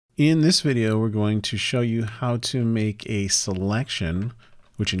In this video, we're going to show you how to make a selection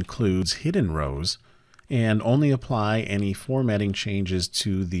which includes hidden rows and only apply any formatting changes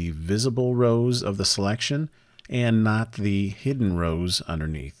to the visible rows of the selection and not the hidden rows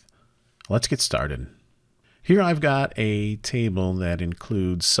underneath. Let's get started. Here I've got a table that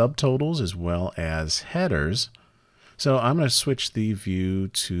includes subtotals as well as headers. So I'm going to switch the view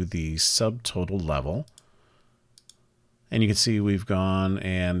to the subtotal level. And you can see we've gone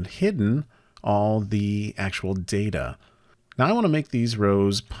and hidden all the actual data. Now I want to make these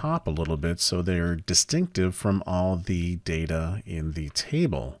rows pop a little bit so they're distinctive from all the data in the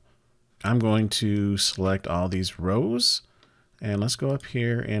table. I'm going to select all these rows and let's go up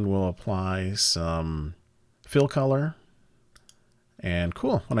here and we'll apply some fill color. And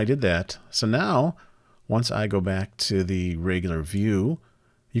cool, when I did that. So now once I go back to the regular view,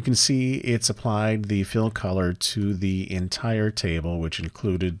 you can see it's applied the fill color to the entire table, which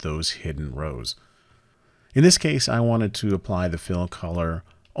included those hidden rows. In this case, I wanted to apply the fill color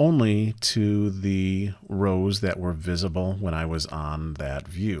only to the rows that were visible when I was on that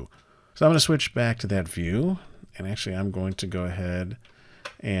view. So I'm going to switch back to that view, and actually I'm going to go ahead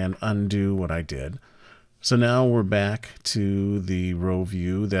and undo what I did. So now we're back to the row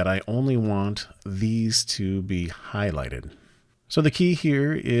view that I only want these to be highlighted. So the key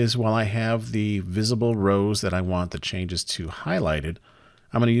here is while I have the visible rows that I want the changes to highlighted,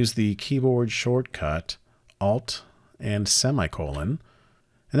 I'm going to use the keyboard shortcut Alt and semicolon,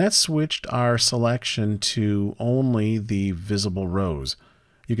 and that switched our selection to only the visible rows.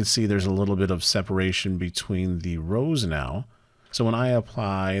 You can see there's a little bit of separation between the rows now. So when I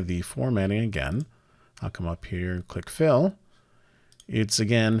apply the formatting again, I'll come up here, click fill. It's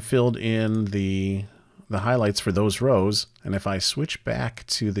again filled in the highlights for those rows, and if I switch back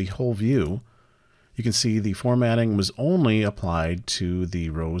to the whole view, you can see the formatting was only applied to the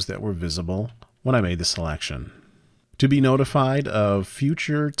rows that were visible when I made the selection. To be notified of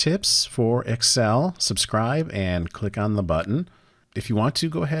future tips for Excel, subscribe and click on the button. If you want to,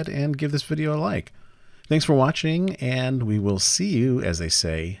 go ahead and give this video a like. Thanks for watching, and we will see you, as they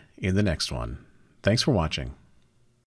say, in the next one. Thanks for watching.